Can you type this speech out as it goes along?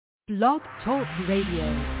Blog Talk Radio.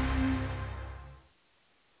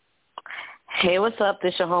 Hey, what's up?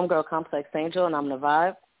 This your homegirl, Complex Angel, and I'm the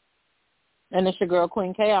Vibe. And it's your girl,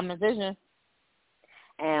 Queen K. I'm the Vision.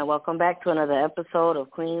 And welcome back to another episode of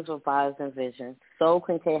Queens with Vibes and Vision. So,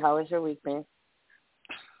 Queen K, how has your week been?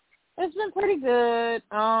 It's been pretty good.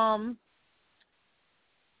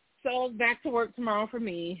 So back to work tomorrow for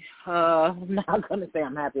me. I'm not gonna say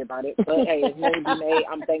I'm happy about it, but hey, it's money to be made.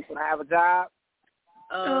 I'm thankful to have a job.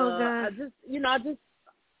 God.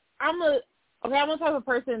 I'm the type of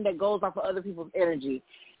person that goes off of other people's energy,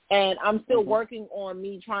 and I'm still working on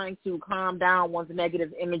me trying to calm down once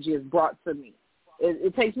negative energy is brought to me.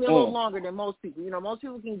 It takes me a little longer than most people. You know, most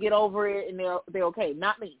people can get over it and they're okay.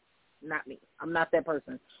 Not me. I'm not that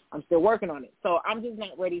person. I'm still working on it. So I'm just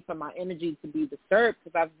not ready for my energy to be disturbed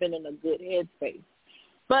because I've been in a good headspace.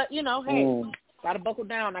 But, you know, hey, got to buckle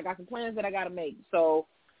down. I got some plans that I got to make. So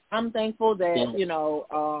I'm thankful that,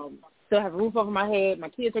 still have a roof over my head. My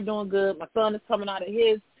kids are doing good. My son is coming out of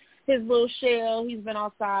his little shell. He's been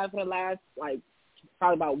outside for the last, probably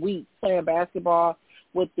about a week playing basketball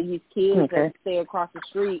with these kids that stay across the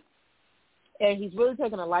street. And he's really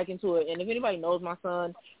taking a liking to it. And if anybody knows my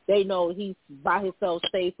son, they know he's by himself,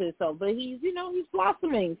 stays to himself. But he's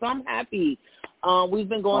blossoming, so I'm happy. We've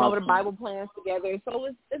been going over the Bible plans together, so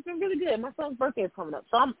it's been really good. My son's birthday is coming up,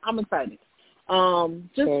 so I'm excited.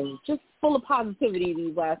 Just full of positivity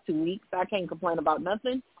these last 2 weeks. I can't complain about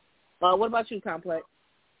nothing. What about you, Complex?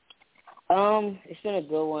 It's been a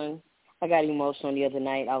good one. I got emotional the other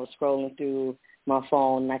night. I was scrolling through my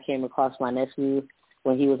phone, and I came across my nephew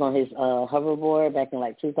when he was on his hoverboard back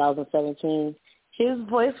in 2017. His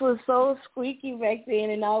voice was so squeaky back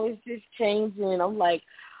then, and I was just changing. I'm like,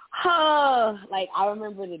 huh. I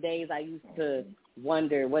remember the days I used to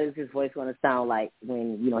wonder what is his voice going to sound like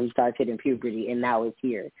when, he starts hitting puberty, and now it's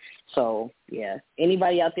here. So, yeah,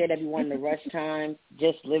 anybody out there that be wanting to rush time,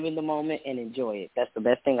 just live in the moment and enjoy it. That's the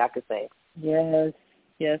best thing I could say. Yes.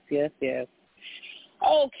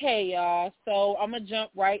 Okay, y'all. So I'm going to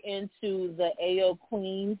jump right into the AO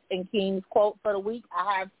Queens and Kings quote for the week.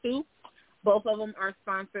 I have two. Both of them are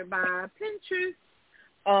sponsored by Pinterest.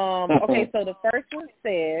 Okay, so the first one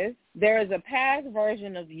says, there is a past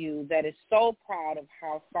version of you that is so proud of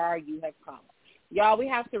how far you have come. Y'all, we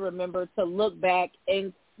have to remember to look back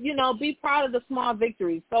and, be proud of the small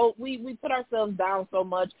victories. So we put ourselves down so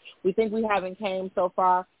much. We think we haven't came so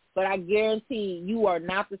far. But I guarantee you are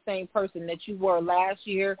not the same person that you were last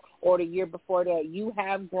year or the year before that. You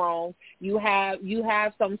have grown. You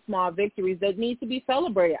have some small victories that need to be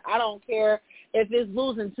celebrated. I don't care if it's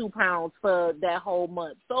losing 2 pounds for that whole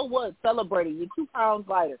month. So what? Celebrate it. You're 2 pounds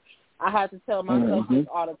lighter. I have to tell myself this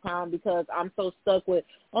all the time because I'm so stuck with,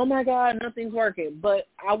 oh, my God, nothing's working. But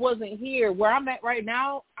I wasn't here. Where I'm at right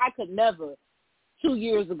now, I could never 2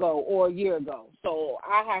 years ago or a year ago. So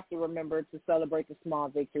I have to remember to celebrate the small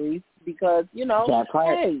victories because,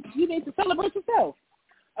 hey, you need to celebrate yourself.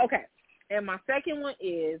 Okay. And my second one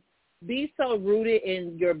is be so rooted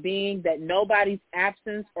in your being that nobody's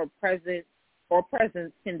absence or presence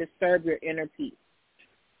can disturb your inner peace.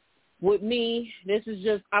 With me, this is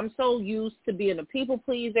just, I'm so used to being a people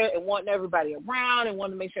pleaser and wanting everybody around and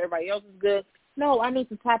wanting to make sure everybody else is good. No, I need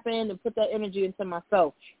to tap in and put that energy into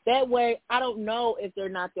myself. That way, I don't know if they're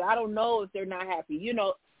not there. I don't know if they're not happy.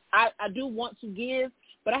 I do want to give,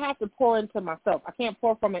 but I have to pour into myself. I can't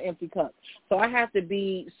pour from an empty cup. So I have to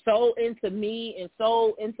be so into me and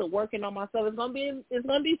so into working on myself. It's gonna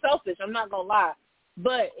be selfish. I'm not gonna lie,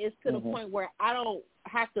 but it's to the point where I don't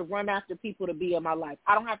have to run after people to be in my life.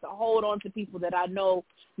 I don't have to hold on to people that I know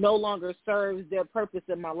no longer serves their purpose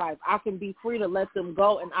in my life. I can be free to let them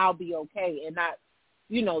go, and I'll be okay and not,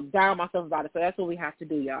 down myself about it. So that's what we have to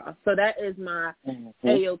do, y'all. So that is my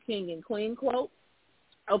AO King and Queen quote.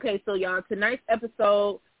 Okay, so y'all, tonight's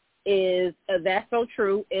episode is That's So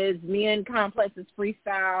True. Is me and Complex's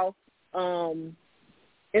freestyle.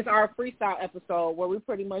 It's our freestyle episode where we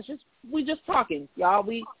pretty much just talking, y'all.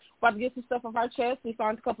 We about to get some stuff off our chest. We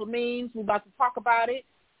found a couple of memes. We about to talk about it.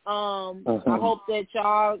 I hope that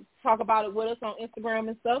y'all talk about it with us on Instagram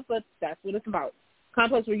and stuff, but that's what it's about.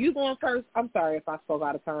 Complex, were you going first? I'm sorry if I spoke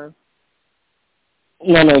out of turn.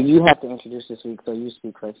 No, you have to introduce this week, so you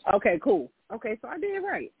speak first. Okay, cool. Okay, so I did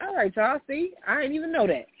right. All right, y'all. See, I didn't even know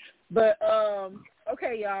that. But,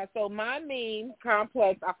 okay, y'all. So my meme,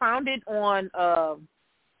 Complex, I found it on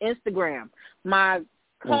Instagram. My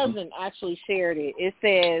cousin actually shared it. It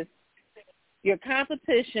says, your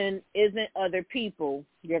competition isn't other people.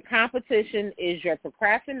 Your competition is your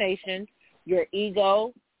procrastination, your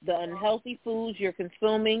ego, the unhealthy foods you're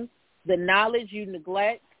consuming, the knowledge you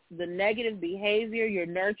neglect, the negative behavior you're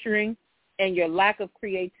nurturing, and your lack of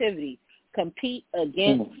creativity. Compete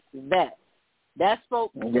against that. That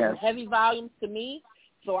spoke heavy volumes to me.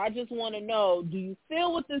 So I just want to know, do you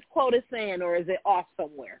feel what this quote is saying, or is it off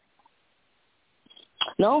somewhere?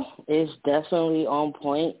 No, it's definitely on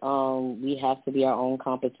point. We have to be our own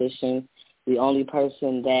competition. The only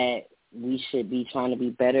person that we should be trying to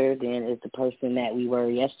be better than is the person that we were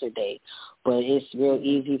yesterday. But it's real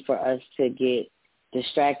easy for us to get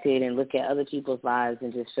distracted and look at other people's lives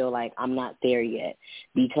and just feel like I'm not there yet,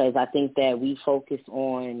 because I think that we focus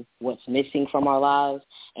on what's missing from our lives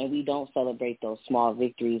and we don't celebrate those small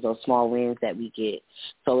victories, those small wins that we get.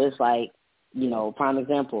 So it's like, you know, prime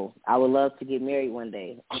example, I would love to get married one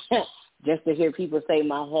day. Just to hear people say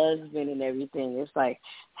my husband and everything, it's like,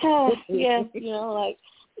 yeah, you know, like,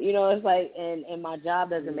 you know, it's like, and my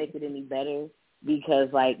job doesn't make it any better, because,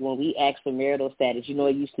 like, when we ask for marital status, you know,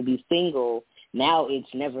 it used to be single. Now it's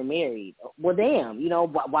never married. Well, damn, you know,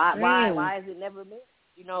 why is it never married?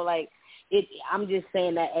 You know, like, I'm just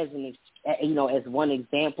saying that as as one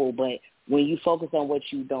example. But when you focus on what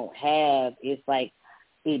you don't have, it's like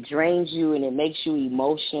it drains you and it makes you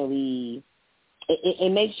emotionally.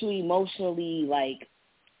 It makes you emotionally like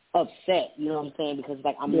upset. You know what I'm saying? Because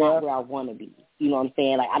like I'm not where I want to be. You know what I'm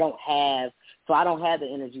saying? Like I don't have the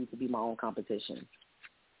energy to be my own competition.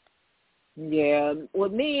 Yeah,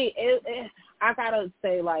 with me, I gotta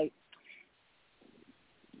say, like,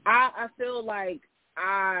 I feel like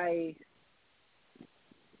I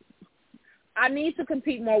need to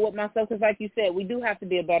compete more with myself, because, like you said, we do have to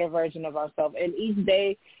be a better version of ourselves. And each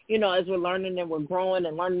day, you know, as we're learning and we're growing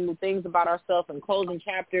and learning new things about ourselves and closing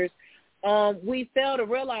chapters, we fail to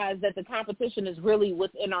realize that the competition is really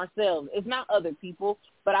within ourselves. It's not other people,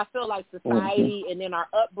 but I feel like society and then our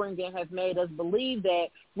upbringing has made us believe that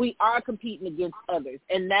we are competing against others,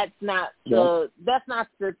 and that's not the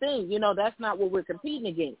thing. You know, that's not what we're competing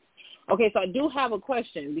against. Okay, so I do have a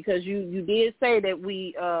question, because you did say that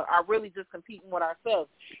we are really just competing with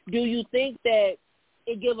ourselves. Do you think that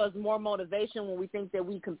it gives us more motivation when we think that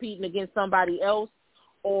we competing against somebody else?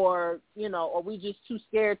 Or, you know, are we just too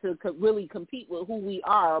scared to really compete with who we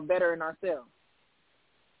are or better in ourselves?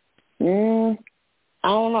 I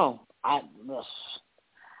don't know. I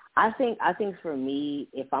think for me,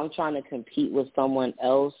 if I'm trying to compete with someone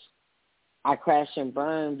else, I crash and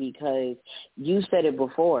burn, because you said it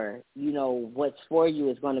before, you know, what's for you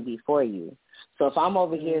is going to be for you. So if I'm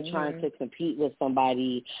over here trying to compete with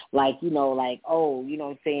somebody like, you know, like, oh, you know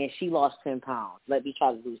what I'm saying, she lost 10 pounds. Let me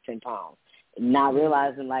try to lose 10 pounds. Not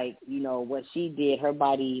realizing, like, you know, what she did, her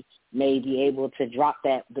body may be able to drop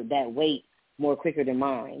that weight more quicker than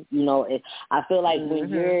mine. You know, I feel like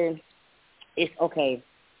when it's okay.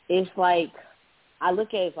 It's like, I look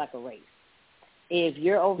at it as like a race. If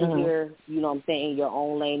you're over here, you know what I'm saying, in your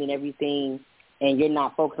own lane and everything, and you're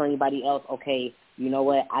not focused on anybody else, okay, you know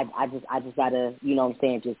what, I just gotta, you know what I'm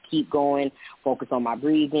saying, just keep going, focus on my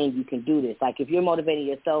breathing. You can do this. Like, if you're motivating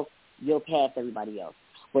yourself, you'll pass everybody else.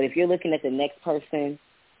 But if you're looking at the next person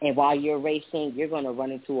and while you're racing, you're going to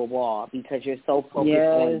run into a wall because you're so focused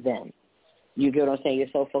on them. You get what I'm saying? You're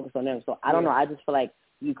so focused on them. So I don't know. I just feel like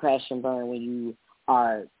you crash and burn when you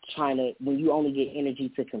are when you only get energy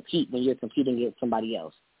to compete when you're competing against somebody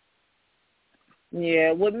else.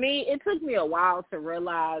 Yeah, with me, it took me a while to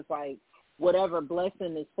realize, like, whatever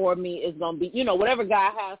blessing is for me is going to be, you know, whatever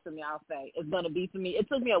God has for me, I'll say, is going to be for me. It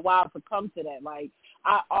took me a while to come to that. Like,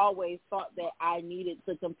 I always thought that I needed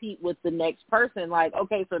to compete with the next person. Like,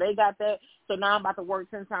 okay, so they got that, so now I'm about to work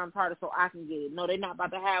 10 times harder so I can get it. No, they're not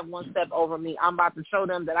about to have one step over me. I'm about to show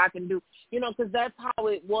them that I can do, you know, because that's how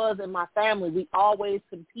it was in my family. We always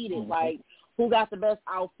competed, like, who got the best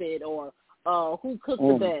outfit, or who cooked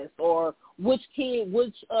the best, or which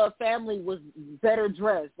family was better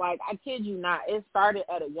dressed. Like, I kid you not, it started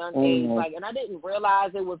at a young age. Like, and I didn't realize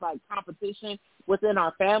it was like competition within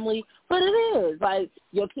our family, but it is. Like,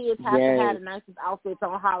 your kids have to have the nicest outfits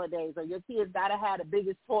on holidays, or your kids gotta have the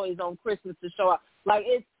biggest toys on Christmas to show up. Like,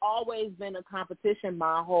 it's always been a competition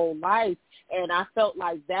my whole life, and I felt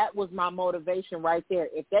like that was my motivation right there.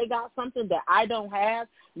 If they got something that I don't have,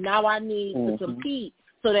 now I need to compete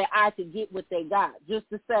so that I could get what they got, just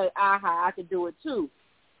to say, I could do it too.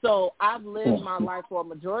 So I've lived my life, for a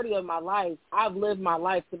majority of my life, I've lived my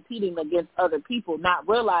life competing against other people, not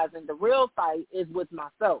realizing the real fight is with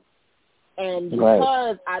myself. And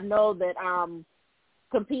because I know that I'm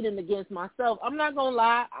competing against myself. I'm not gonna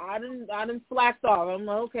lie, I didn't slacked off. I'm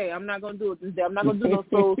like, okay, I'm not gonna do it today. I'm not gonna do no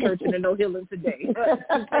soul searching and no healing today.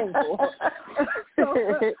 It's painful. So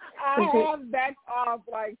I have backed off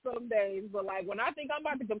like some days, but like when I think I'm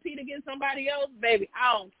about to compete against somebody else, baby,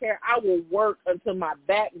 I don't care. I will work until my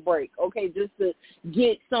back break, okay, just to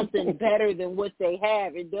get something better than what they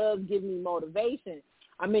have. It does give me motivation.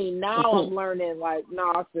 I mean, now I'm learning like,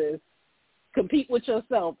 nah, sis, compete with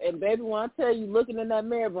yourself. And, baby, when I tell you, looking in that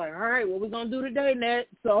mirror, like, all right, what we going to do today, Nat?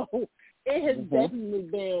 So it has definitely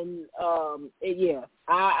been,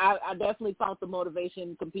 I definitely found the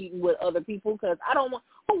motivation competing with other people because I don't want,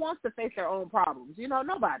 who wants to face their own problems? You know,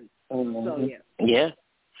 nobody. So, yeah. Yeah.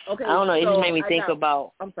 Okay. I don't know. It just made me think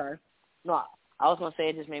about. I'm sorry. No, I was going to say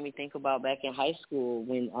it just made me think about back in high school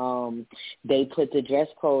when they put the dress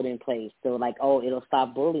code in place. They were like, oh, it'll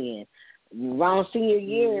stop bullying. Around senior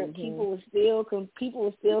year, people would still compete.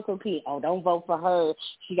 Oh, don't vote for her.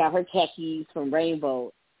 She got her khakis from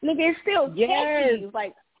Rainbow. Nigga, it's still khakis.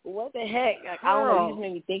 Like, what the heck? Like, I don't know. You just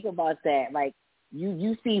made me think about that. Like,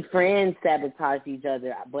 you see friends sabotage each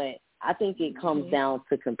other, but I think it comes down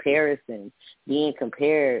to comparison, being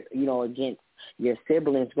compared, you know, against your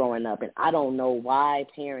siblings growing up. And I don't know why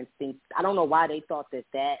I don't know why they thought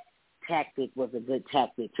that tactic was a good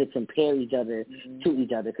tactic to compare each other to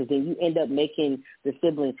each other, because then you end up making the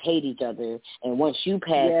siblings hate each other, and once you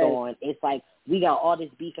pass on, it's like we got all this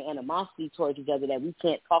beef and animosity towards each other that we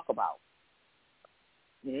can't talk about.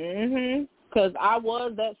 Because I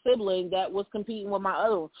was that sibling that was competing with my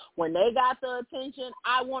other one. When they got the attention,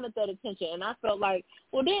 I wanted that attention, and I felt like,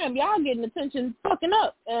 well, damn, y'all getting attention fucking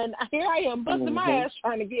up, and here I am busting my ass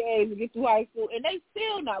trying to get A's and get through high school, and they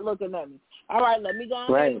still not looking at me. All right, let me go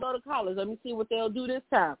ahead and go to college. Let me see what they'll do this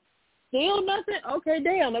time. Still nothing? Okay,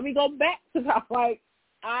 damn, let me go back to college. Like,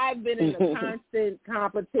 I've been in a constant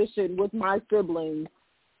competition with my siblings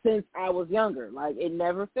since I was younger. Like, it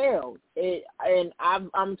never failed. And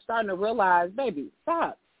I'm starting to realize, baby,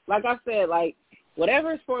 stop. Like I said, like,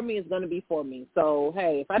 whatever is for me is going to be for me. So,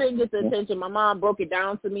 hey, if I didn't get the attention, my mom broke it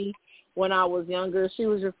down to me when I was younger. She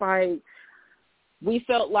was just like, we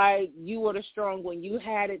felt like you were the strong one. You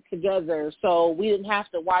had it together, so we didn't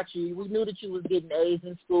have to watch you. We knew that you was getting A's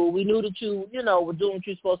in school. We knew that you, were doing what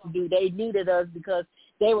you're supposed to do. They needed us because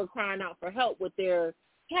they were crying out for help with their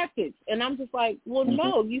tactics. And I'm just like, well,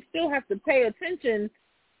 no, you still have to pay attention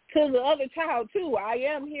to the other child, too. I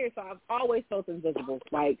am here, so I've always felt invisible.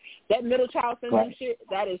 Like, that middle child syndrome shit,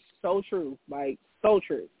 that is so true. Like, so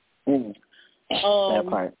true. That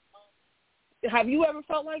part. Have you ever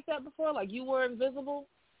felt like that before? Like you were invisible?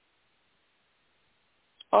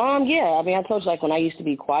 Yeah. I mean, I told you, like, when I used to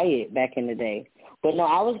be quiet back in the day. But, no,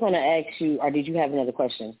 I was going to ask you, or did you have another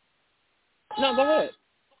question? No, go ahead.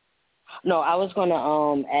 No, I was going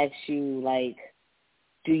to ask you, like,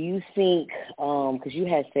 do you think, because you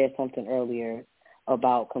had said something earlier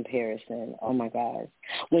about comparison. Oh, my gosh.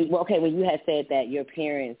 When you had said that your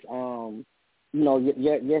parents,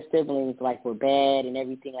 your siblings, like, were bad and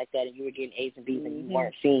everything like that, and you were getting A's and B's and you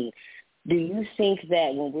weren't seen. Do you think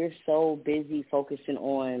that when we're so busy focusing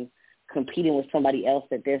on competing with somebody else,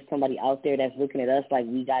 that there's somebody out there that's looking at us like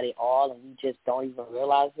we got it all and we just don't even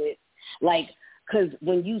realize it? Like, because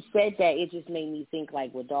when you said that, it just made me think,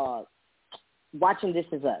 like, well, dog, watching This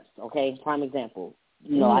Is Us, okay, prime example.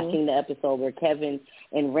 I seen the episode where Kevin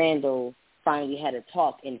and Randall finally had a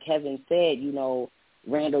talk, and Kevin said,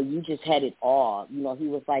 Randall, you just had it all. He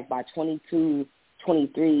was like, by 22,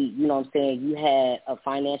 23, you know what I'm saying, you had a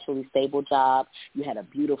financially stable job, you had a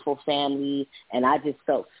beautiful family, and I just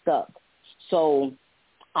felt stuck. So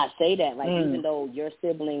I say that, like, even though your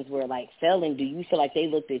siblings were, like, failing, do you feel like they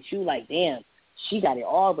looked at you like, damn, she got it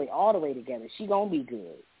all the way together. She going to be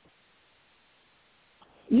good?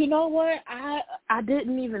 You know what? I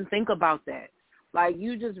didn't even think about that. Like,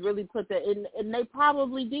 you just really put that in, and they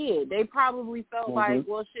probably did. They probably felt like,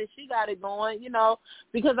 well, shit, she got it going,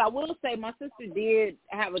 because I will say my sister did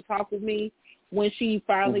have a talk with me when she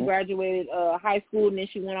finally graduated high school, and then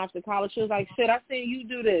she went off to college. She was like, shit, I seen you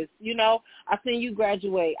do this, I seen you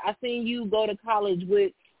graduate. I seen you go to college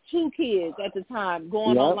with 2 kids at the time,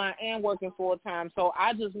 going online and working full-time. So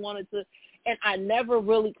I just wanted to, and I never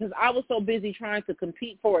really, because I was so busy trying to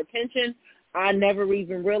compete for attention, I never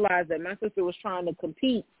even realized that my sister was trying to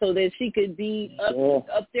compete so that she could be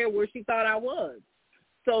up there where she thought I was.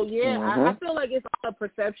 So, I feel like it's all a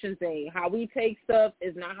perception thing. How we take stuff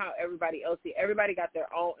is not how everybody else sees. Everybody got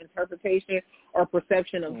their own interpretation or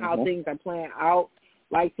perception of how things are playing out.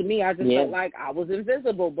 Like, to me, I just felt like I was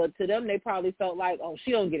invisible. But to them, they probably felt like, oh,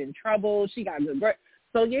 she don't get in trouble. She got good grades.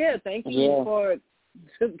 So, thank you for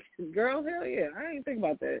Girl, hell yeah. I ain't think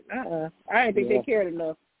about that. I ain't think they cared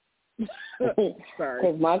enough. Sorry.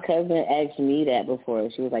 Because my cousin asked me that before.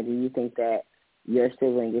 She was like, do you think that your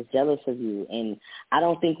sibling is jealous of you? And I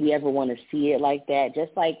don't think we ever want to see it like that.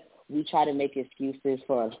 Just like we try to make excuses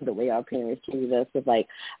for the way our parents treated us. Because, like,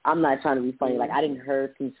 I'm not trying to be funny. Like, I didn't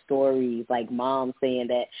hear some stories, like mom saying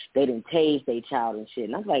that they didn't tase their child and shit.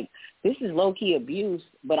 And I was like, this is low-key abuse,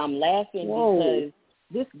 but I'm laughing because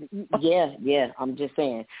I'm just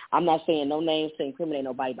saying. I'm not saying no names to incriminate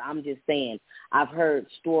nobody, but I'm just saying I've heard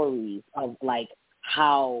stories of, like,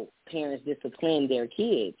 how parents discipline their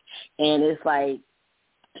kids. And it's like,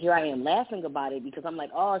 here I am laughing about it because I'm like,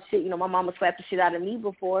 oh, shit, my mama slapped the shit out of me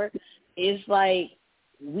before. It's like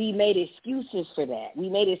we made excuses for that. We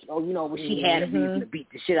made it, she had a reason to beat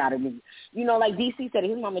the shit out of me. Like DC said,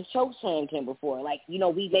 his mama choke slammed him before. Like, we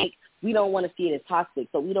don't want to see it as toxic,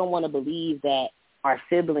 so we don't want to believe that our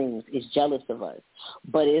siblings is jealous of us.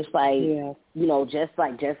 But it's like, just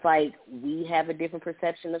like we have a different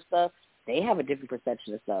perception of stuff, they have a different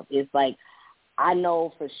perception of stuff. It's like, I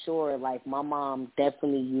know for sure, like, my mom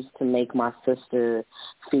definitely used to make my sister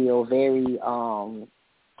feel very,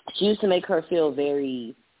 she used to make her feel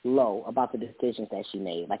very low about the decisions that she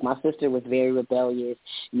made. Like, my sister was very rebellious.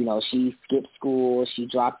 She skipped school. She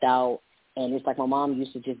dropped out. And it's like my mom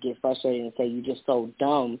used to just get frustrated and say, you're just so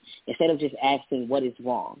dumb, instead of just asking what is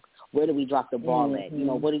wrong. Where do we drop the ball at?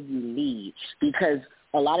 What do you need? Because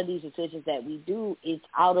a lot of these decisions that we do, it's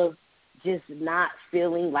out of just not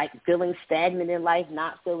feeling stagnant in life,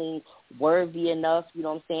 not feeling worthy enough, you know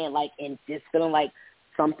what I'm saying? Like, and just feeling like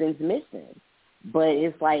something's missing. But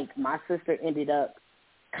it's like my sister ended up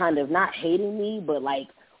kind of not hating me, but like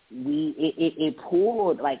it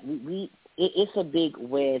pulled, like it's a big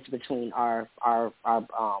wedge between our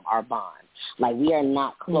bond. Like, we are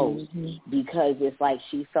not close because it's like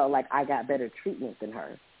she felt like I got better treatment than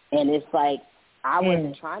her. And it's like, I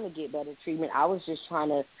wasn't trying to get better treatment. I was just trying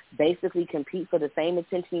to basically compete for the same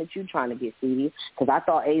attention that you're trying to get, sweetie, because I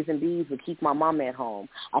thought A's and B's would keep my mom at home.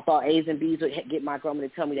 I thought A's and B's would get my grandma to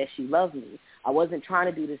tell me that she loved me. I wasn't trying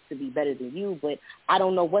to do this to be better than you, but I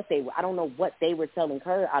don't know what they were telling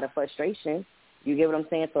her out of frustration. You get what I'm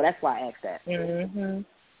saying? So that's why I asked that.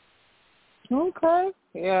 Okay.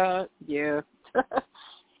 Yeah.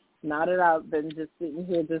 Now that I've been just sitting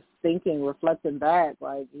here just thinking, reflecting back,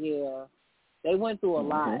 like, yeah, they went through a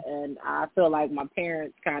lot, and I feel like my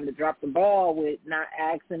parents kind of dropped the ball with not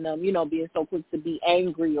asking them, being so quick to be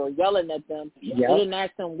angry or yelling at them. They didn't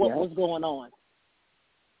ask them what was going on.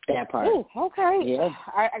 That part. Ooh, okay. Yeah.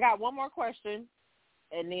 I got one more question,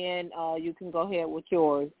 and then you can go ahead with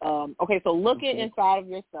yours. Okay, so looking inside of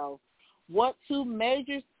yourself, what two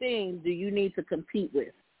major things do you need to compete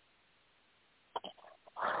with?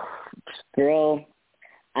 Girl,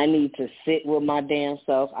 I need to sit with my damn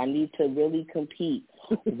self. I need to really compete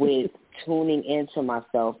with tuning into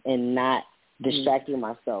myself and not distracting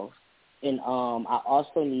myself. And I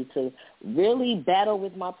also need to really battle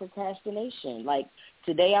with my procrastination. Like,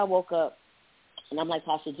 today I woke up and I'm like,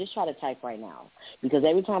 Tasha, just try to type right now. Because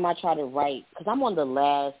every time I try to write, because I'm on the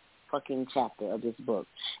last fucking chapter of this book,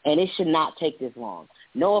 and it should not take this long.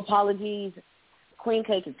 No apologies. Queen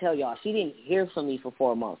K can tell y'all, she didn't hear from me for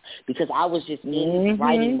 4 months because I was just in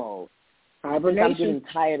writing mode. I think I'm getting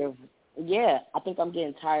tired of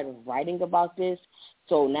writing about this.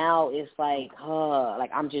 So now it's like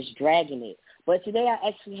I'm just dragging it. But today I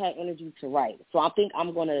actually had energy to write. So I think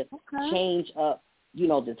I'm going to change up,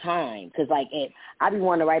 the time. Because, I be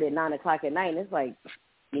wanting to write at 9 o'clock at night, and it's like,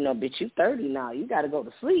 bitch, you 30 now. You got to go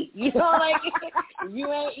to sleep. You ain't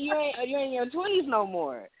in your 20s no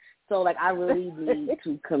more. So, I really need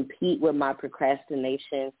to compete with my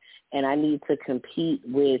procrastination, and I need to compete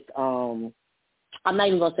with, I'm not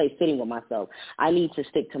even going to say sitting with myself. I need to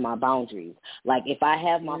stick to my boundaries. Like, if I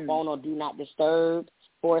have my phone on Do Not Disturb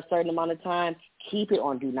for a certain amount of time, keep it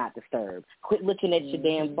on Do Not Disturb. Quit looking at your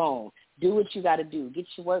damn phone. Do what you got to do. Get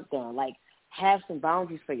your work done. Have some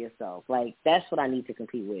boundaries for yourself. That's what I need to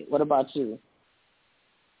compete with. What about you?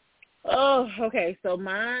 Oh, okay. So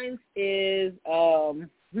mine is I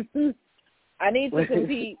need to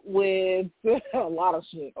compete with a lot of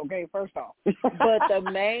shit, okay, first off. But the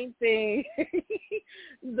main thing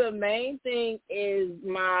is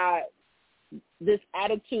this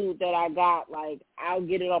attitude that I got, I'll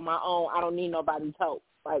get it on my own. I don't need nobody's help.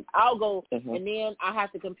 I'll go, and then I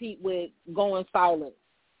have to compete with going silent.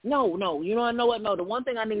 No, you know what? No, the one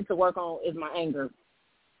thing I need to work on is my anger.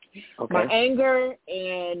 Okay. My anger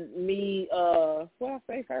and me, what did I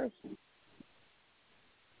say first?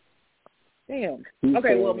 Damn. You Okay,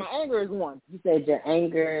 said, well, my anger is one. You said your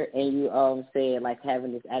anger, and you said, like,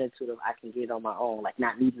 having this attitude of I can get it on my own, like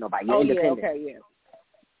not needing nobody. You're independent. Yeah, okay, yeah.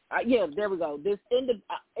 Yeah, there we go.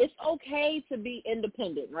 It's okay to be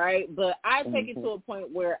independent, right? But I take it to a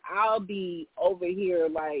point where I'll be over here,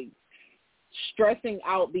 like, stressing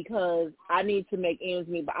out because I need to make ends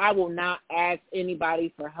meet, but I will not ask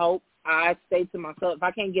anybody for help. I say to myself, if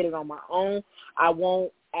I can't get it on my own, I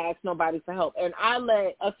won't ask nobody for help. And I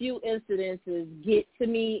let a few incidences get to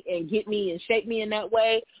me and get me and shape me in that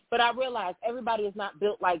way, but I realize everybody is not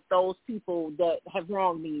built like those people that have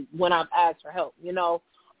wronged me when I've asked for help, you know.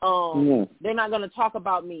 They're not going to talk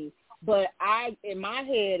about me. But in my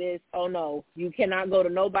head is, oh, no, you cannot go to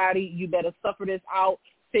nobody. You better suffer this out.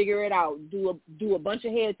 Figure it out. Do a bunch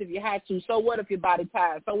of heads if you have to. So what if your body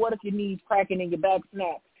tired? So what if your knees cracking and your back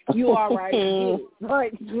snap? You all right?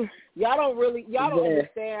 Like, y'all don't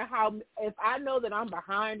understand how, if I know that I'm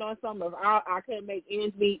behind on something, if I can't make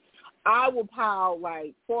ends meet, I will pile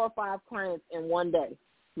like 4 or 5 clients in one day.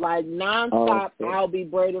 Like nonstop, I'll be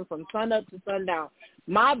braiding from sun up to sundown.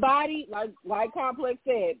 My body, like Complex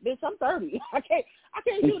said, bitch, I'm 30. I can't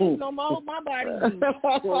do this no more. My body is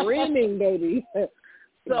screaming, baby.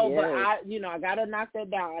 So, yes. But I gotta knock that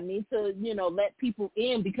down. I need to, let people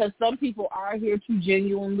in because some people are here to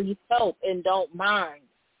genuinely help and don't mind.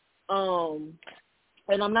 And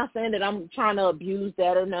I'm not saying that I'm trying to abuse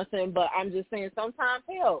that or nothing, but I'm just saying sometimes,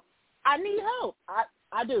 hell, I need help.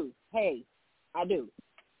 I do. Hey, I do.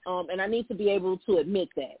 And I need to be able to admit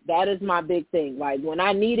that. That is my big thing. Like, when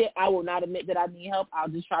I need it, I will not admit that I need help. I'll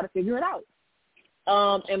just try to figure it out.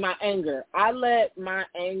 And my anger. I let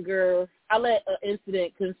an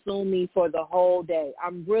incident consume me for the whole day.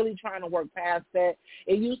 I'm really trying to work past that.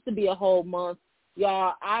 It used to be a whole month.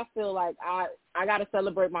 Y'all, I feel like I got to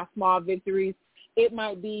celebrate my small victories. It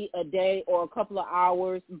might be a day or a couple of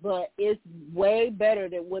hours, but it's way better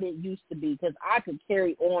than what it used to be because I could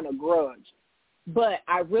carry on a grudge. But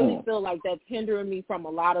I really feel like that's hindering me from a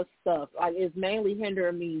lot of stuff. Like, it's mainly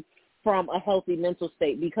hindering me from a healthy mental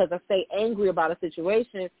state because I stay angry about a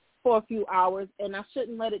situation for a few hours, and I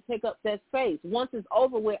shouldn't let it take up that space. Once it's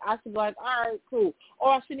over with, I should be like, all right, cool. Or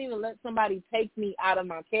I shouldn't even let somebody take me out of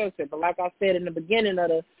my character. But like I said in the beginning of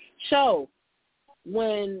the show,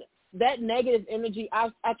 when that negative energy,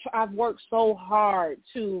 I've worked so hard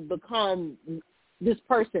to become this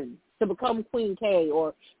person, to become Queen K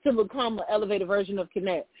or to become an elevated version of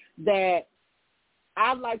Connect, that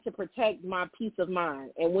I like to protect my peace of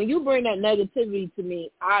mind. And when you bring that negativity to me,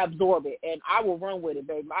 I absorb it, and I will run with it,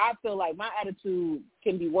 baby. I feel like my attitude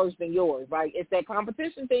can be worse than yours. Like, it's that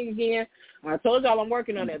competition thing again. I told y'all I'm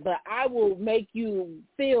working on it, but I will make you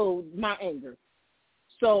feel my anger.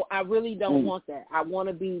 So I really don't want that. I want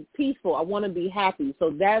to be peaceful. I want to be happy.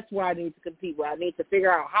 So that's where I need to compete with. I need to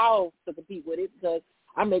figure out how to compete with it because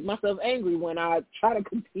I make myself angry when I try to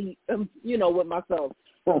compete, with myself.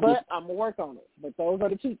 But I'm going to work on it. But those are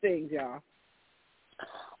the 2 things, y'all.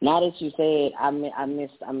 Now that you said, I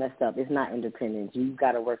messed up. It's not independence. You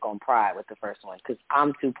got to work on pride with the first one because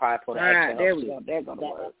I'm too prideful to ask there we go. That's going to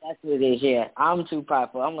work. That's what it is, yeah. I'm too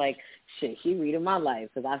prideful. I'm like, shit, she reading my life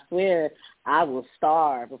because I swear I will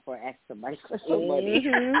starve before I ask somebody for some money.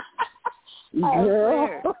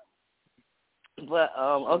 Girl. But,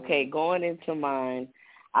 okay, going into mine,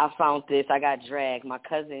 I found this. I got dragged. My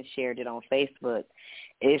cousin shared it on Facebook.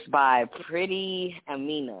 It's by Pretty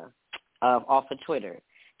Amina off of Twitter.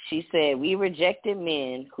 She said, we rejected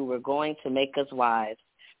men who were going to make us wives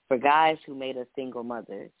for guys who made us single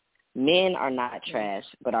mothers. Men are not trash,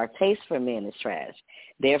 but our taste for men is trash.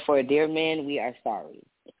 Therefore, dear men, we are sorry.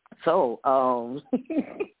 So, I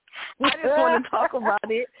just want to talk about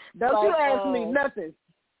it. Don't you ask me nothing.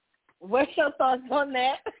 What's your thoughts on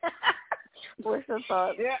that? What's your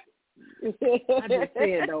thoughts? Yeah. I just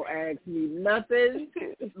said don't ask me nothing.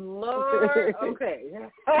 Lord, okay.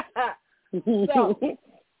 So,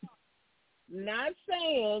 not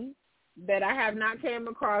saying that I have not came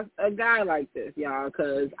across a guy like this, y'all,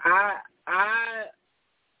 because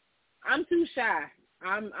I'm too shy.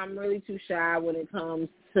 I'm really too shy when it comes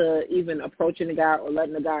to even approaching a guy or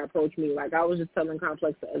letting a guy approach me. Like, I was just telling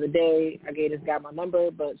Complex the other day, I gave this guy my number,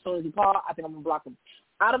 but as soon as he called, I think I'm going to block him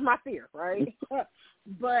out of my fear, right?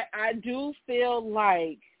 But I do feel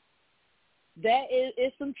like that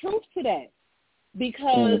is some truth to that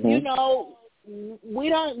because, we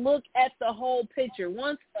don't look at the whole picture.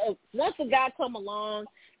 Once a guy come along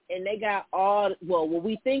and they got what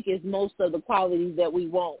we think is most of the qualities that we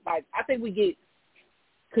want, like, I think we get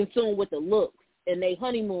consumed with the looks and they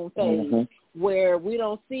honeymoon phase where we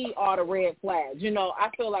don't see all the red flags. I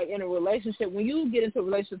feel like in a relationship, when you get into a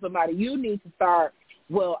relationship with somebody, you need to start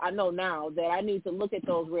Well, I know now that I need to look at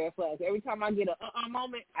those red flags. Every time I get a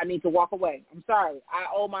moment, I need to walk away. I'm sorry. I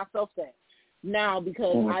owe myself that. Now,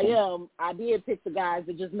 because I did pick the guys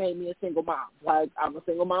that just made me a single mom. Like, I'm a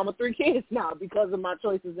single mom of 3 kids now because of my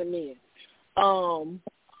choices in men.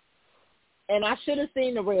 And I should have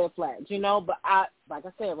seen the red flags, but like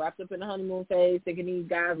I said, wrapped up in the honeymoon phase, thinking these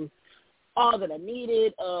guys was all that I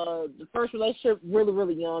needed. The first relationship, really,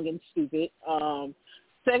 really young and stupid.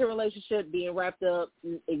 Second relationship, being wrapped up,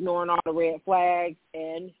 ignoring all the red flags,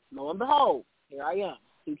 and lo and behold, here I am,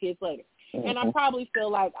 2 kids later. And I probably feel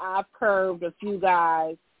like I've curved a few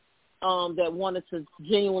guys that wanted to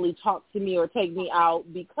genuinely talk to me or take me out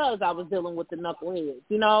because I was dealing with the knuckleheads,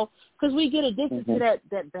 because we get addicted to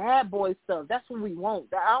that bad boy stuff. That's what we want.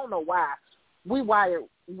 I don't know why. We wire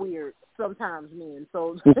weird sometimes, men,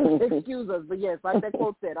 so excuse us. But, yes, like that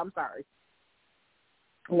quote said, I'm sorry.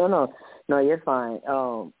 No, you're fine.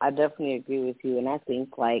 I definitely agree with you, and I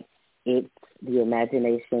think, like, it's the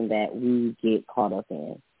imagination that we get caught up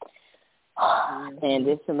in. And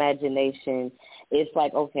this imagination, it's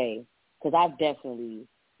like, okay, because I've definitely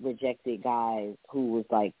rejected guys who was,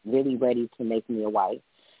 like, really ready to make me a wife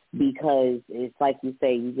because it's like you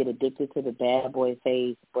say, you get addicted to the bad boy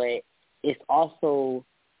phase, but it's also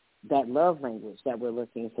that love language that we're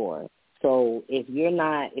looking for. So if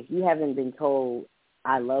you haven't been told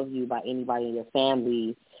I love you by anybody in your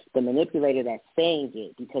family, the manipulator that's saying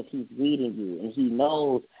it because he's reading you and he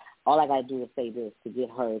knows all I got to do is say this to get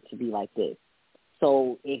her to be like this.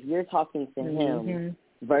 So if you're talking to him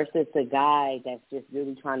versus a guy that's just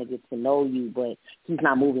really trying to get to know you, but he's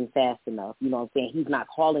not moving fast enough, you know what I'm saying? He's not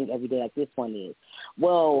calling every day like this one is.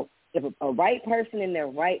 Well, if a right person in their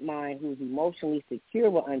right mind who's emotionally secure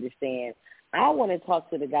will understand, I want to talk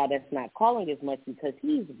to the guy that's not calling as much because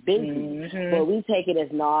he's busy. But we take it as,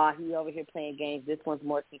 he over here playing games. This one's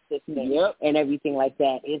more consistent and everything like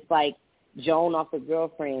that. It's like Joan off of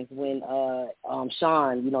Girlfriends when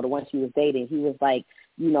Sean, the one she was dating, he was like,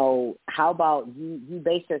 how about you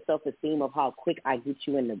base your self-esteem of how quick I get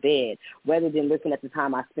you in the bed rather than looking at the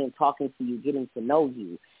time I spent talking to you, getting to know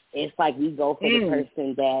you. It's like we go for the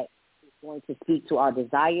person that is going to speak to our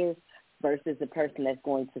desires versus the person that's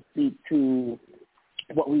going to speak to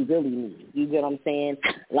what we really need. You get what I'm saying?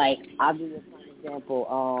 Like, I'll give you a prime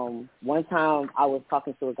example. One time I was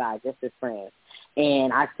talking to a guy, just his friend,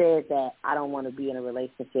 and I said that I don't want to be in a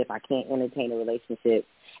relationship. I can't entertain a relationship.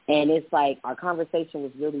 And it's like our conversation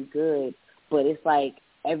was really good, but it's like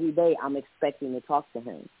every day I'm expecting to talk to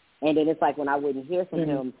him. And then it's like when I wouldn't hear from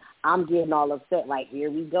him, I'm getting all upset, like,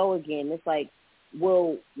 here we go again. It's like,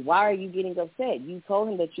 well, why are you getting upset? You told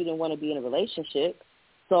him that you didn't want to be in a relationship,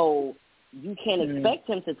 so you can't expect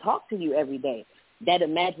him to talk to you every day. That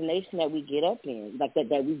imagination that we get up in, like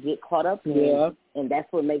that we get caught up in, and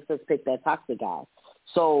that's what makes us pick that toxic guy.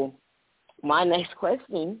 So my next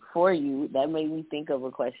question for you, that made me think of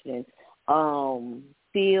a question,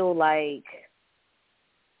 feel like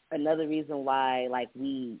another reason why, like,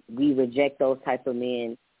 we reject those type of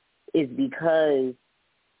men is because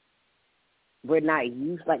we're not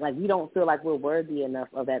used, like we don't feel like we're worthy enough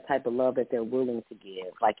of that type of love that they're willing to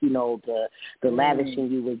give. Like, the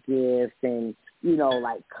lavishing you with gifts and,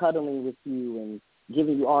 like cuddling with you and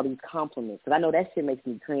giving you all these compliments. Because I know that shit makes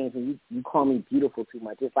me cringe when you call me beautiful too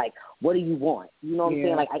much. It's like, what do you want? You know what I'm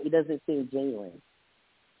saying? Like, it doesn't seem genuine.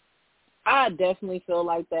 I definitely feel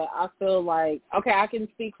like that. I feel like, okay, I can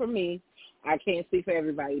speak for me. I can't speak for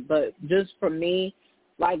everybody, but just for me,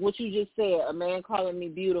 like what you just said, a man calling me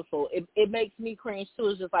beautiful, it makes me cringe too.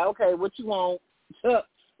 It's just like, okay, what you want? That's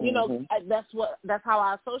how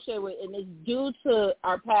I associate with it, and it's due to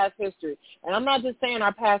our past history. And I'm not just saying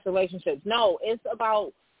our past relationships. No, it's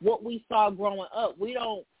about what we saw growing up. We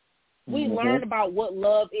learn about what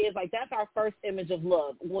love is. Like, that's our first image of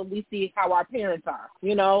love when we see how our parents are,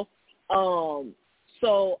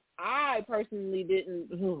 So I personally didn't.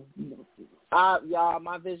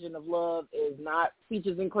 My vision of love is not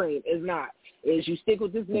peaches and cream. It's not. Is you stick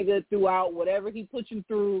with this nigga throughout whatever he put you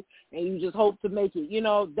through, and you just hope to make it.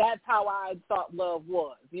 That's how I thought love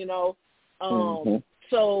was.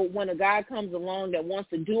 So when a guy comes along that wants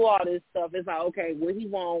to do all this stuff, it's like, okay, what he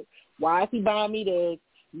want? Why is he buying me this?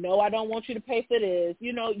 No, I don't want you to pay for this.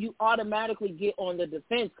 You automatically get on the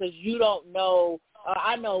defense because you don't know.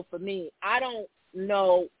 I know for me, I don't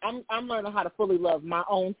know. I'm learning how to fully love my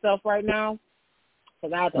own self right now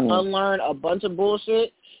because I have to unlearn a bunch of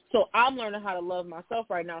bullshit. So I'm learning how to love myself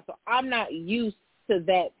right now. So I'm not used to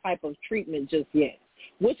that type of treatment just yet,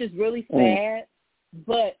 which is really sad,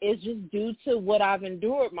 but it's just due to what I've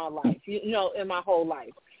endured my life, in my whole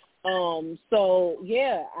life. So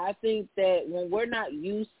yeah, I think that when we're not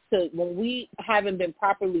used to, when we haven't been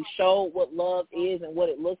properly shown what love is and what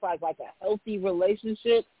it looks like a healthy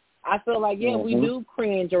relationship, I feel like, yeah, we do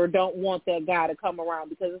cringe or don't want that guy to come around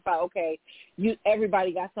because it's like, okay,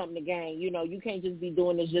 everybody got something to gain. You know, you can't just be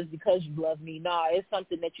doing this just because you love me. No, it's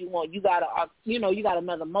something that you want. You got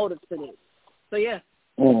another motive to this. So, yeah.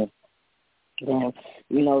 Yeah.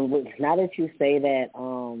 You know, now that you say that,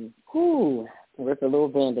 rip a little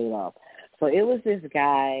Band-Aid off. So it was this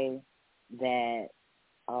guy that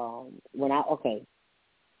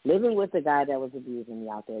living with the guy that was abusing me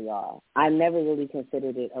out there, y'all, I never really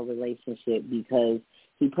considered it a relationship because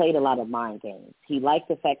he played a lot of mind games. He liked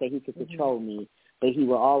the fact that he could control me, but he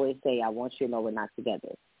would always say, I want you to know we're not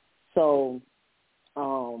together. So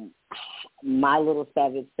my little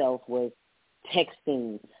savage self was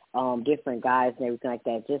texting different guys and everything like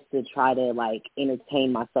that just to try to, like,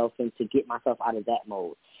 entertain myself and to get myself out of that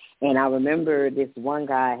mode. And I remember this one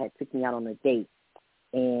guy had took me out on a date,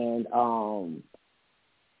 and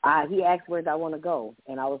he asked where I want to go,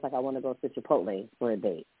 and I was like, I want to go to Chipotle for a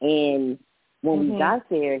date. And when we got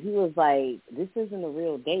there, he was like, this isn't a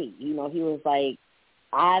real date. You know, he was like,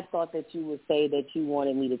 I thought that you would say that you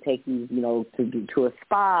wanted me to take you, you know, to a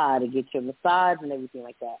spa to get your massage and everything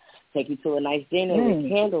like that, take you to a nice dinner with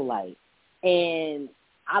candlelight. And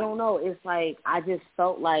I don't know, it's like I just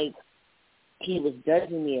felt like he was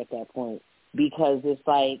judging me at that point because it's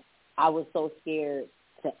like I was so scared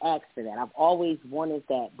to ask for that. I've always wanted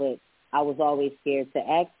that, but I was always scared to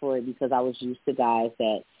ask for it because I was used to guys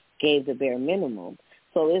that gave the bare minimum.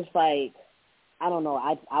 So it's like, I don't know,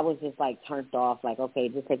 I was just like turned off, like, okay,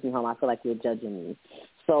 just take me home. I feel like you're judging me.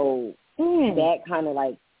 So that kind of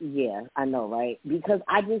like, yeah, I know, right? Because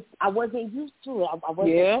I wasn't used to it. I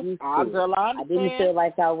wasn't used to it. I didn't feel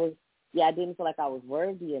like I was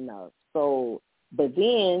worthy enough. So, but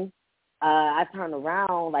then I turned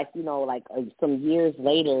around, like, you know, like some years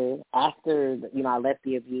later after, you know, I left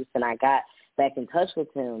the abuse and I got back in touch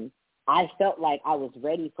with him, I felt like I was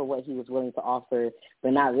ready for what he was willing to offer,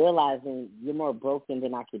 but not realizing you're more broken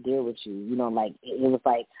than I could deal with you. You know, like, it was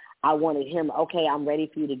like I wanted him, okay, I'm ready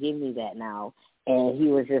for you to give me that now. And he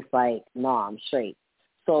was just like, no, I'm straight.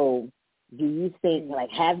 So do you think, like,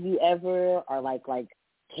 have you ever, or like,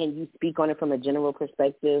 can you speak on it from a general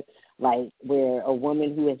perspective, like where a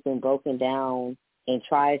woman who has been broken down and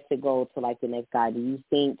tries to go to like the next guy, do you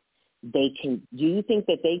think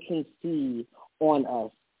that they can see on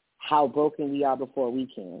us how broken we are before we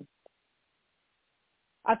can?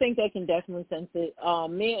 I think they can definitely sense it.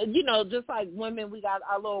 Men, you know, just like women, we got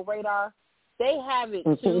our little radar. They have it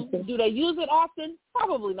too. Do they use it often?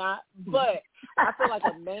 Probably not. But I feel like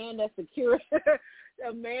a man that's secure,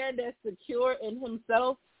 in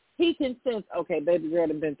himself, he can sense, okay, baby girl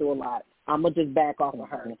has been through a lot. I'm going to just back off of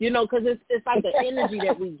her. You know, because it's like the energy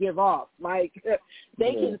that we give off. Like,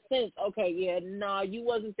 they can sense, okay, yeah, no, you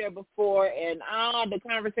wasn't there before, and the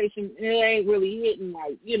conversation, it ain't really hitting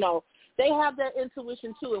right. You know, they have that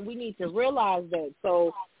intuition too, and we need to realize that.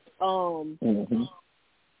 So,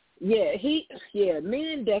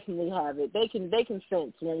 men definitely have it. They can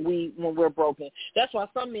sense when we're broken. That's why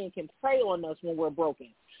some men can prey on us when we're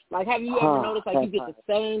broken. Like, have you ever noticed, like, you get the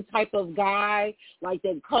same type of guy, like,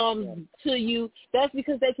 that comes to you? That's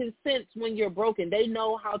because they can sense when you're broken. They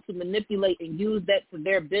know how to manipulate and use that to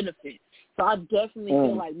their benefit. So I definitely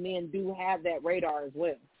feel like men do have that radar as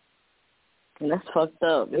well. And that's fucked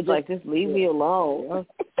up. It's like, just leave me alone.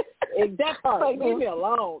 That part, like, leave me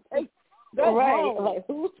alone. Right. Like,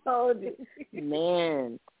 who told you?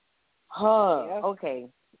 Man. Okay.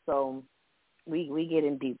 So we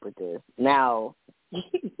getting deep with this. Now,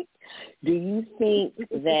 do you think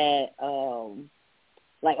that,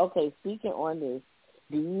 like, okay, speaking on this,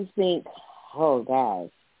 do you think, oh, gosh,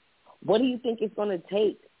 what do you think it's going to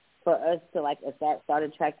take for us to, like, start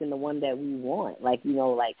attracting the one that we want? Like, you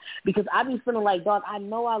know, like, because I be feeling like, dog, I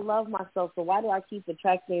know I love myself, so why do I keep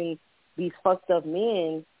attracting these fucked up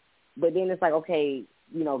men? But then it's like, okay,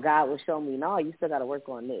 you know, God will show me, no, you still got to work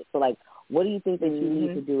on this. So, like, what do you think that you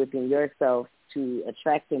need to do within yourself to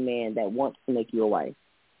attract a man that wants to make you a wife?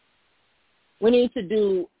 We need to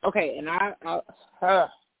do, okay, and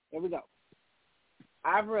here we go.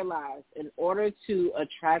 I've realized in order to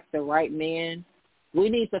attract the right man, we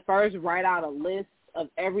need to first write out a list of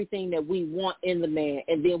everything that we want in the man,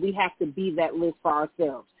 and then we have to be that list for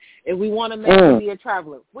ourselves. If we want a man to be a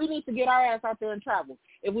traveler, we need to get our ass out there and travel.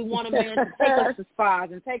 If we want a man to take us to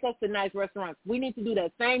spas and take us to nice restaurants, we need to do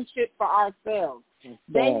that same shit for ourselves.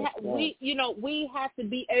 We have to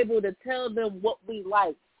be able to tell them what we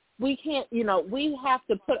like. We can't, we have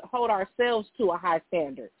to hold ourselves to a high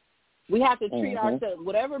standard. We have to treat ourselves.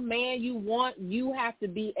 Whatever man you want, you have to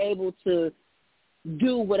be able to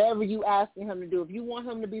do whatever you asking him to do. If you want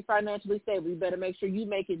him to be financially stable, you better make sure you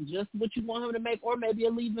make it just what you want him to make, or maybe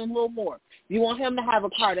you'll leave him a little more. If you want him to have a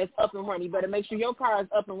car that's up and running, you better make sure your car is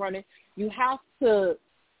up and running. You have to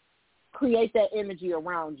create that energy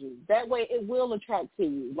around you. That way it will attract to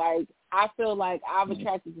you. Like, I feel like I've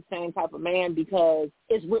attracted the same type of man because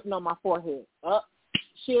it's written on my forehead. Up,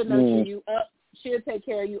 she'll nurture you. Up, she'll take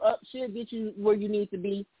care of you. Up, she'll get you where you need to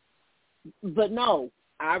be. But no,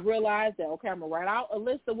 I realized that, okay, I'm going to write out a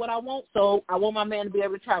list of what I want. So I want my man to be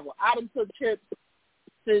able to travel. I done took trips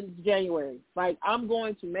since January. Like, I'm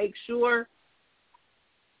going to make sure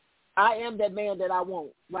I am that man that I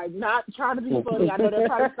want. Like, not trying to be funny. I know that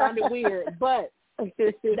probably sounded weird, but that's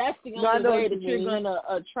the only way that you're going to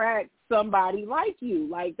attract somebody like you.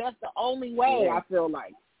 Like, that's the only way, I feel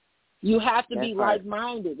like. You have to be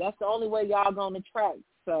like-minded. That's the only way y'all going to attract.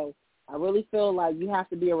 So I really feel like you have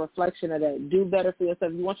to be a reflection of that. Do better for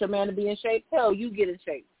yourself. You want your man to be in shape? Hell, you get in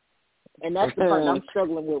shape. And that's the part that I'm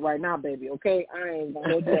struggling with right now, baby, okay? I ain't going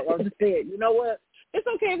to hold you up. I'm just saying, you know what? It's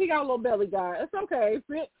okay if he got a little belly guy. It's okay.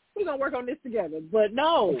 We're going to work on this together. But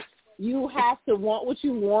no, you have to want what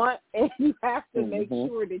you want, and you have to make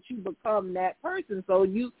sure that you become that person. So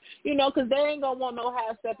you know, because they ain't going to want no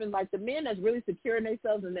half-stepping. Like, the men that's really securing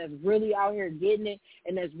themselves and that's really out here getting it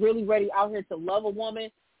and that's really ready out here to love a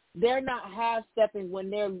woman, they're not half-stepping when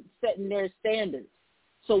they're setting their standards.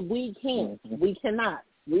 So we can't. We cannot.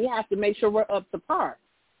 We have to make sure we're up to par.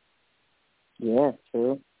 Yeah,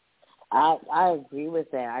 true. I agree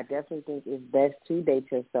with that. I definitely think it's best to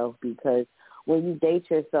date yourself, because when you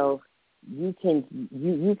date yourself, you can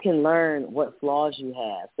learn what flaws you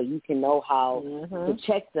have, so you can know how to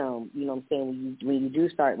check them. You know what I'm saying? When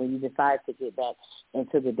you decide to get back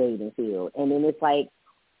into the dating field, and then it's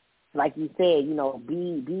like you said, you know,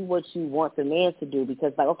 be what you want the man to do.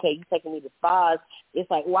 Because, like, okay, you taking me to spas,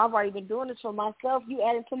 it's like, well, I've already been doing this for myself. You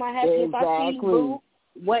adding to my happiness. Exactly. I see you, boo.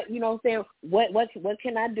 What, you know what I'm saying? What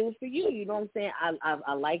can I do for you? You know what I'm saying?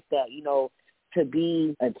 I like that, you know, to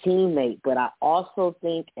be a teammate. But I also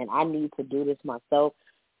think, and I need to do this myself,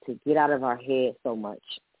 to get out of our head so much.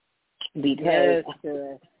 Because,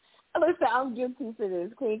 listen, I'm guilty for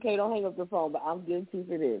this. Queen K, don't hang up the phone, but I'm guilty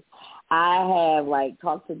for this. I have, like,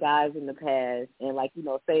 talked to guys in the past, and, like, you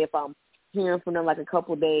know, say if I'm hearing from them, like, a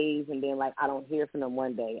couple days, and then, like, I don't hear from them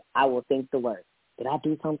one day, I will think the worst. Did I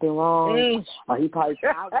do something wrong? Or he probably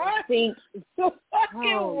think so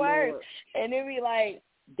fucking worse. And then be like,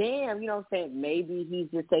 damn, you know what I'm saying? Maybe he's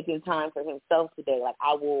just taking time for himself today. Like,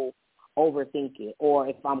 I will overthink it. Or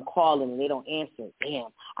if I'm calling and they don't answer, damn,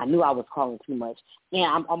 I knew I was calling too much.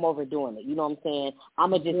 Yeah, I'm overdoing it. You know what I'm saying?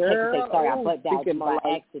 I'm going to just text and say, sorry, I butt dialed you by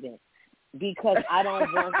accident. Because I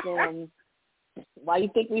don't want them. Why you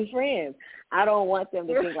think we friends? I don't want them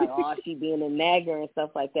to think like, oh, she being a nagger and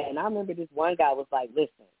stuff like that. And I remember this one guy was like,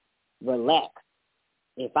 listen, relax.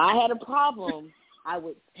 If I had a problem, I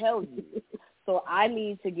would tell you. So I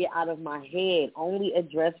need to get out of my head. Only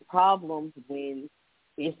address problems when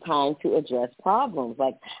it's time to address problems.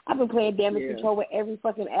 Like, I've been playing damage control with every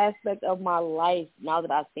fucking aspect of my life now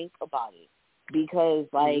that I think about it. Because,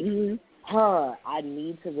 like, I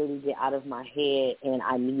need to really get out of my head, and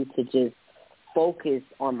I need to just focus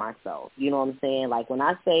on myself. You know what I'm saying? Like, when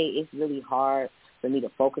I say it's really hard for me to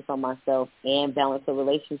focus on myself and balance a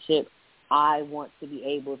relationship, I want to be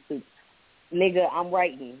able to, nigga, I'm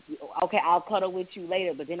writing. Okay, I'll cuddle with you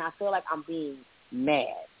later, but then I feel like I'm being mad.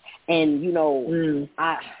 And, you know,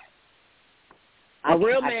 a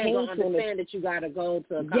real man gonna understand that you gotta go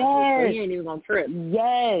to a conference, so he ain't even gonna trip.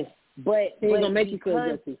 Yes, but he ain't gonna make you feel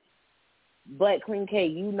guilty. But, Queen K,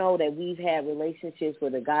 you know that we've had relationships where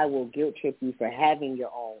the guy will guilt trip you for having your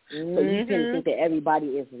own. So you can think that everybody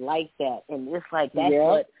is like that. And it's like, that's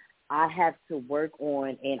what I have to work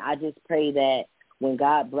on. And I just pray that when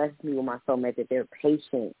God blesses me with my soulmate, that they're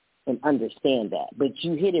patient and understand that. But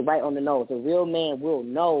you hit it right on the nose. A real man will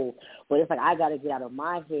know. But it's like, I got to get out of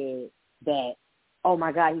my head that, oh,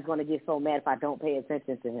 my God, he's going to get so mad if I don't pay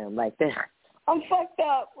attention to him. Like that. I'm fucked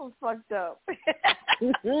up.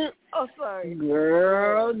 Oh, sorry.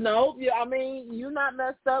 Girl, nope. I mean, you're not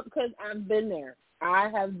messed up because I've been there. I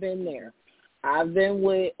have been there. I've been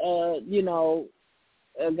with, you know,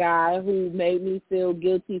 a guy who made me feel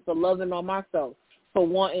guilty for loving on myself, for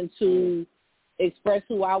wanting to express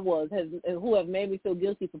who I was, who have made me feel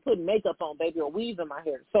guilty for putting makeup on, baby, or weave in my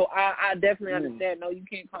hair. So I definitely understand. No, you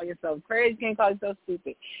can't call yourself crazy. You can't call yourself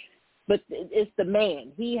stupid. but it's the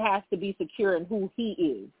man. He has to be secure in who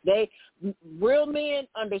he is. Real men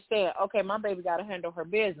understand, okay, my baby got to handle her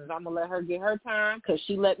business. I'm going to let her get her time because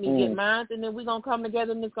she let me get mine, and then we're going to come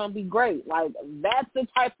together and it's going to be great. Like, that's the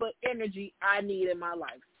type of energy I need in my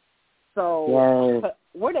life. So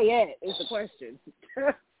where they at is the question.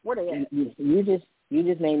 Where they at? You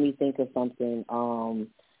just made me think of something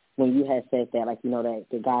when you had said that, like, you know, that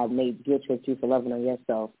the guy made guilt trip you for loving on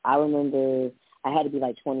yourself. I remember I had to be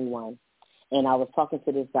like 21, and I was talking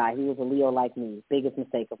to this guy. He was a Leo like me. Biggest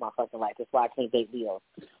mistake of my fucking life. That's why I can't date Leo.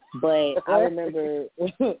 But I remember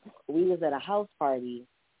we was at a house party,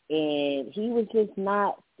 and he was just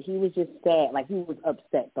sad. Like, he was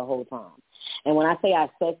upset the whole time. And when I say I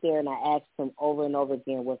sat there and I asked him over and over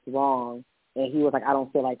again what's wrong, and he was like, I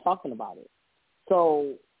don't feel like talking about it.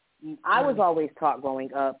 So I was always taught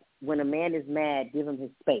growing up, when a man is mad, give him his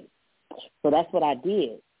space. So that's what I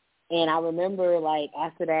did. And I remember, like,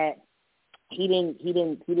 after that, he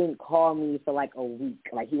didn't call me for like a week.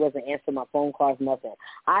 Like, he wasn't answering my phone calls, nothing.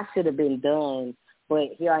 I should have been done, but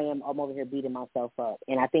here I am. I'm over here beating myself up.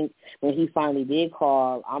 And I think when he finally did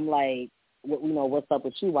call, I'm like, what's up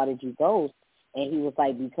with you? Why did you ghost? And he was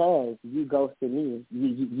like, because you ghosted me.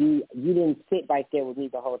 You didn't sit right there with me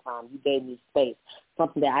the whole time. You gave me space,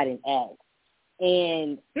 something that I didn't ask.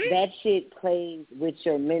 And that shit plays with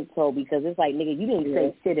your mental, because it's like, nigga, you didn't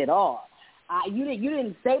say shit at all. You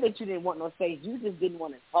didn't say that you didn't want no space. You just didn't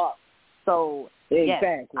want to talk. So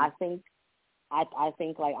exactly, yes, I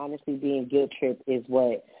think like, honestly, being guilt tripped is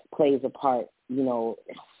what plays a part. You know,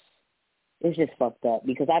 it's just fucked up,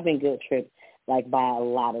 because I've been guilt tripped like by a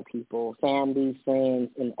lot of people, family, friends,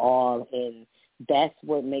 and all, and that's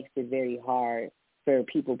what makes it very hard for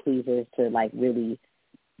people pleasers to like really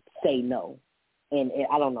say no. And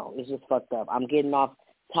I don't know, it's just fucked up. I'm getting off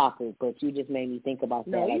topic, but you just made me think about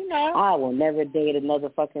that. No, like, you know. I will never date another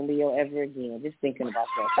fucking Leo ever again. Just thinking about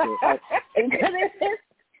that shit. Like, because it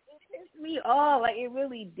pissed me off. Like, it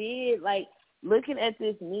really did. Like, looking at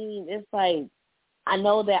this meme, it's like, I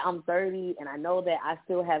know that I'm 30 and I know that I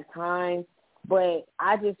still have time, but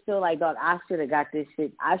I just feel like, dog, I should have got this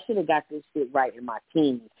shit. I should have got this shit right in my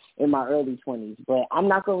teens, in my early 20s. But I'm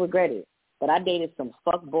not gonna regret it. But I dated some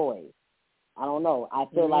fuck boys. I don't know. I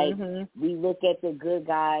feel like we look at the good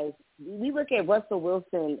guys. We look at Russell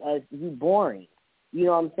Wilson as he's boring. You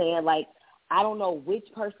know what I'm saying? Like, I don't know which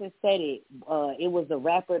person said it. It was a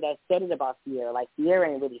rapper that said it about Sierra. Like,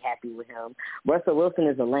 Sierra ain't really happy with him. Russell Wilson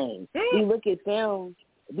is a lame. We look at them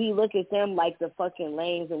like the fucking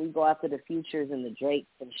lames, and we go after the Futures and the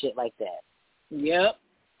Drakes and shit like that. Yep.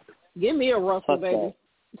 Give me a Russell, Fuck baby.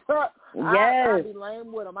 Yes. I'll be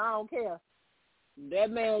lame with him. I don't care.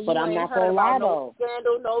 That man, but I'm not gonna lie, no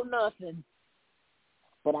scandal, no nothing.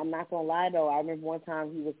 But I'm not gonna lie though. I remember one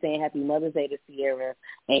time he was saying Happy Mother's Day to Sierra,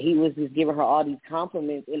 and he was just giving her all these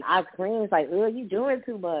compliments, and I cringed like, "Oh, you doing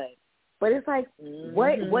too much." But it's like,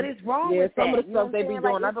 what is wrong with that? Some of the stuff they be doing,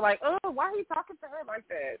 like, I'd be like, "Oh, why are you talking to her like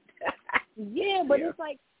that?" Yeah, but it's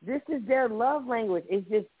like, this is their love language. It's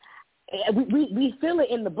just, we feel it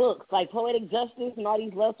in the books, like Poetic Justice and all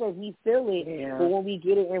these love stories. We feel it, but when we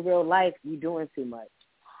get it in real life, we doing too much.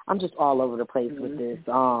 I'm just all over the place with this.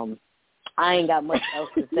 I ain't got much else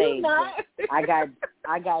to say. But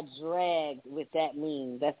I got dragged with that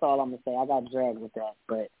meme. That's all I'm gonna say. I got dragged with that,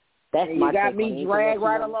 but that's my. You got me dragged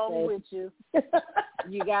right along with you.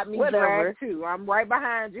 You got me dragged too. I'm right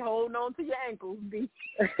behind you, holding on to your ankles, B.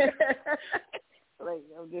 Like,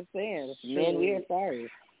 I'm just saying, men, we are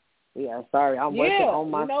sorry. We are sorry. I'm working on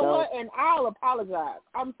myself. You know what? And I'll apologize.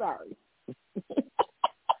 I'm sorry.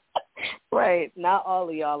 Right. Not all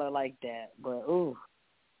of y'all are like that, but ooh.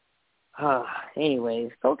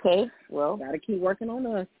 Anyways, okay. Well, gotta keep working on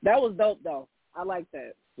us. That was dope, though. I like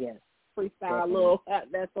that. Yes. Freestyle, little.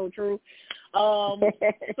 That's so true.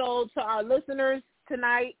 So to our listeners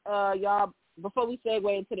tonight, y'all, before we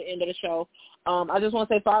segue into the end of the show, I just want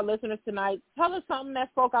to say for our listeners tonight, tell us something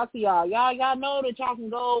that spoke out to y'all. Y'all know that y'all can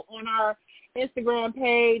go on our Instagram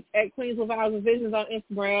page at Queens with Vows and Visions on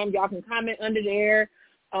Instagram. Y'all can comment under there,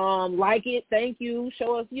 like it, thank you,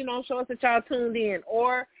 show us that y'all tuned in,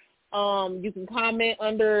 or you can comment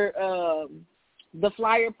under the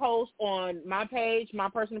flyer post on my page. My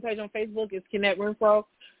personal page on Facebook is Kenneth Renfro,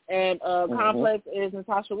 and Complex is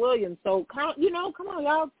Natasha Williams. So, come on,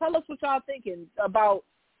 y'all. Tell us what y'all thinking about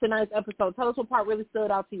tonight's episode. Tell us what part really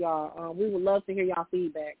stood out to y'all. We would love to hear y'all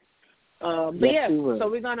feedback. So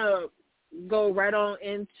we're going to go right on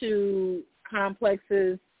into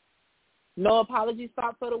Complex's No Apologies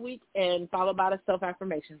thought for the week, and followed by the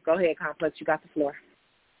self-affirmations. Go ahead, Complex. You got the floor.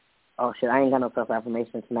 Oh, shit, I ain't got no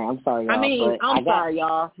self-affirmation tonight. I'm sorry, y'all. I'm sorry,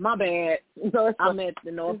 y'all. My bad. No, it's I meant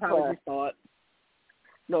the no apology thought.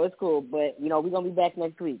 No, it's cool. But, we're going to be back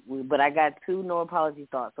next week. But I got 2 no apology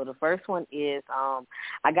thoughts. So the first one is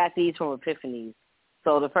I got these from Epiphanies.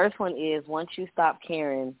 So the first one is once you stop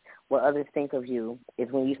caring what others think of you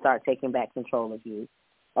is when you start taking back control of you.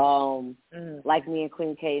 Like me and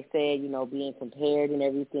Queen K said, being compared and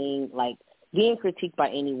everything, like being critiqued by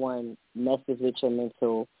anyone messes with your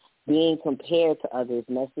mental. Being compared to others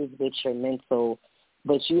messes with your mental.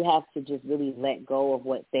 But you have to just really let go of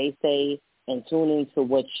what they say and tune into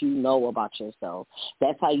what you know about yourself.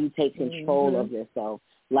 That's how you take control of yourself.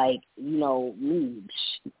 Like, me,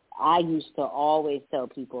 I used to always tell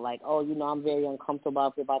people, like, oh, I'm very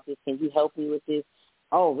uncomfortable about this. Can you help me with this?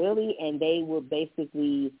 Oh, really? And they would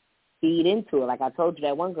basically feed into it. Like I told you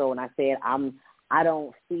that one girl when I said I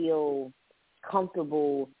don't feel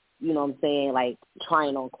comfortable, like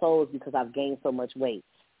trying on clothes because I've gained so much weight.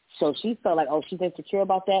 So she felt like, oh, she's insecure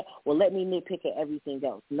about that. Well, let me nitpick at everything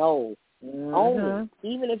else. No. Own it.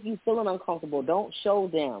 Even if you're feeling uncomfortable, don't show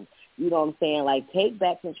them. You know what I'm saying? Like, take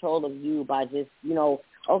back control of you by just,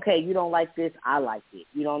 okay, you don't like this, I like it.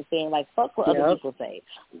 You know what I'm saying? Like, fuck what other people say.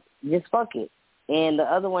 Just fuck it. And the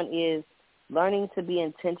other one is learning to be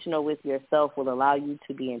intentional with yourself will allow you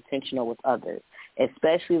to be intentional with others,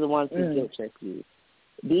 especially the ones who guilt trip you.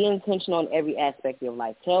 Be intentional in every aspect of your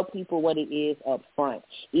life. Tell people what it is up front,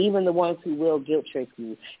 even the ones who will guilt trip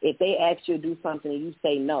you. If they ask you to do something and you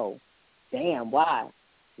say no, damn, why?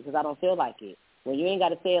 Because I don't feel like it. When you ain't got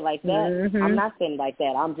to say it like that, I'm not saying it like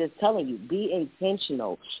that. I'm just telling you, be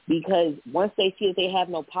intentional. Because once they see that they have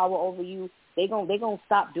no power over you, they gonna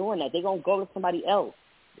stop doing that. They're going to go to somebody else.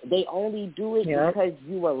 They only do it because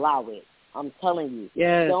you allow it. I'm telling you.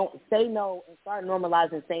 Yes. Don't say no and start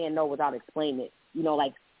normalizing saying no without explaining it.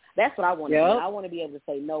 Like, that's what I want to do. I want to be able to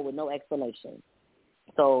say no with no explanation.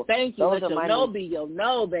 So thank you. Those Let are your my no be your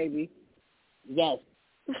no, baby. Yes.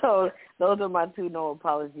 So those are my 2 no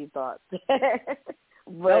apology thoughts. But that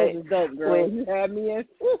was dope, girl. You had me in.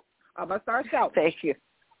 I'm going to start shouting. Thank you.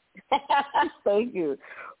 Thank you.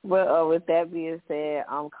 But with that being said,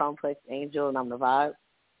 I'm Complex Angel, and I'm the Vibe.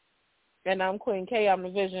 And I'm Queen K. I'm the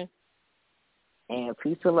Vision. And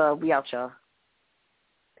peace and love. We out, y'all.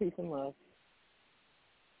 Peace and love.